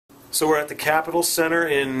So we're at the Capitol Center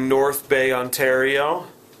in North Bay, Ontario,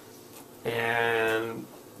 and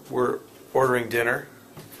we're ordering dinner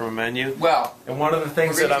from a menu. Well, and one of the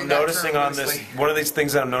things that I'm noticing on this, one of these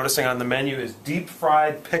things that I'm noticing on the menu is deep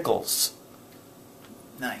fried pickles.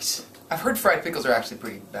 Nice. I've heard fried pickles are actually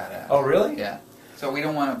pretty badass. Oh, really? Yeah. So we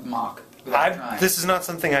don't want to mock. This is not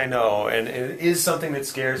something I know, and it is something that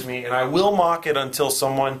scares me, and I will mock it until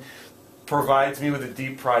someone provides me with a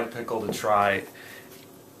deep fried pickle to try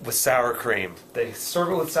with sour cream. They serve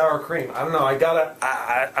it with sour cream. I don't know.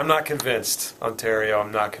 I'm not convinced, Ontario.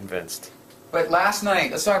 I'm not convinced. But last night,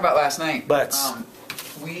 let's talk about last night.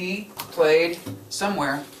 We played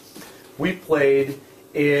somewhere. We played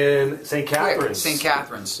in St. Catharines. St.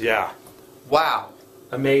 Catharines. Yeah. Wow.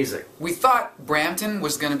 Amazing. We thought Brampton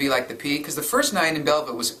was going to be like the peak, because the first night in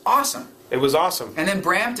Belleville was awesome. It was awesome. And then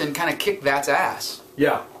Brampton kind of kicked that's ass.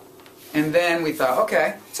 Yeah. And then we thought,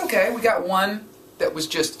 okay, it's okay. We got one that was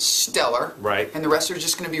just stellar. Right. And the rest are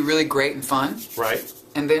just going to be really great and fun. Right.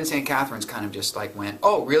 And then St. Catharines kind of just like went,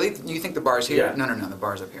 oh, really? You think the bar's here? Yeah. No, the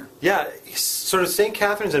bar's up here. Yeah. Sort of St.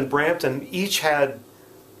 Catharines and Brampton each had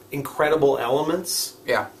incredible elements.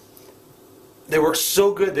 Yeah. They work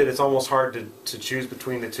so good that it's almost hard to choose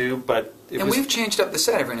between the two, but we've changed up the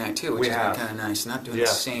set every night too, which is kind of nice. Not doing the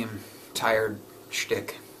same tired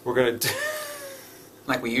shtick. We're going to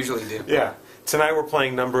like we usually do. Yeah. Tonight we're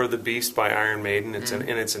playing Number of the Beast by Iron Maiden. It's in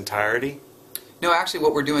its entirety. No, actually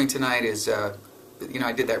what we're doing tonight is, I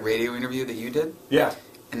did that radio interview that you did. Yeah.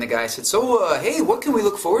 And the guy said, so, hey, what can we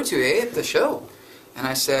look forward to, at the show? And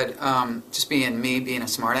I said, just being a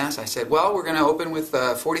smartass, I said, well, we're going to open with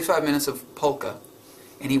 45 minutes of polka.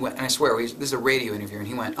 And he went, and I swear, this is a radio interview, and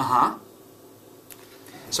he went, uh-huh.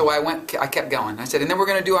 So I kept going. I said, and then we're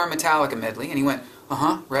going to do our Metallica medley. And he went,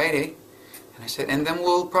 uh-huh, right, eh? And I said, and then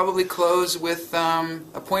we'll probably close with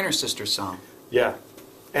a Pointer Sisters song. Yeah.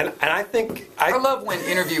 And I think... I love when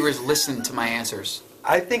interviewers listen to my answers.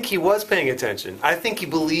 I think he was paying attention. I think he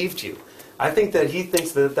believed you. I think that he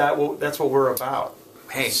thinks that's what we're about.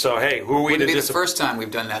 Hey. So, hey, who are we to disappoint? Wouldn't be the first time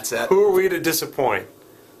we've done that set. Who are we to disappoint?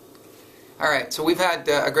 All right, so we've had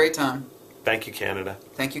a great time. Thank you, Canada.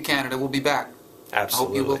 Thank you, Canada. We'll be back.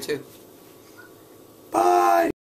 Absolutely. I hope you will, too. Bye.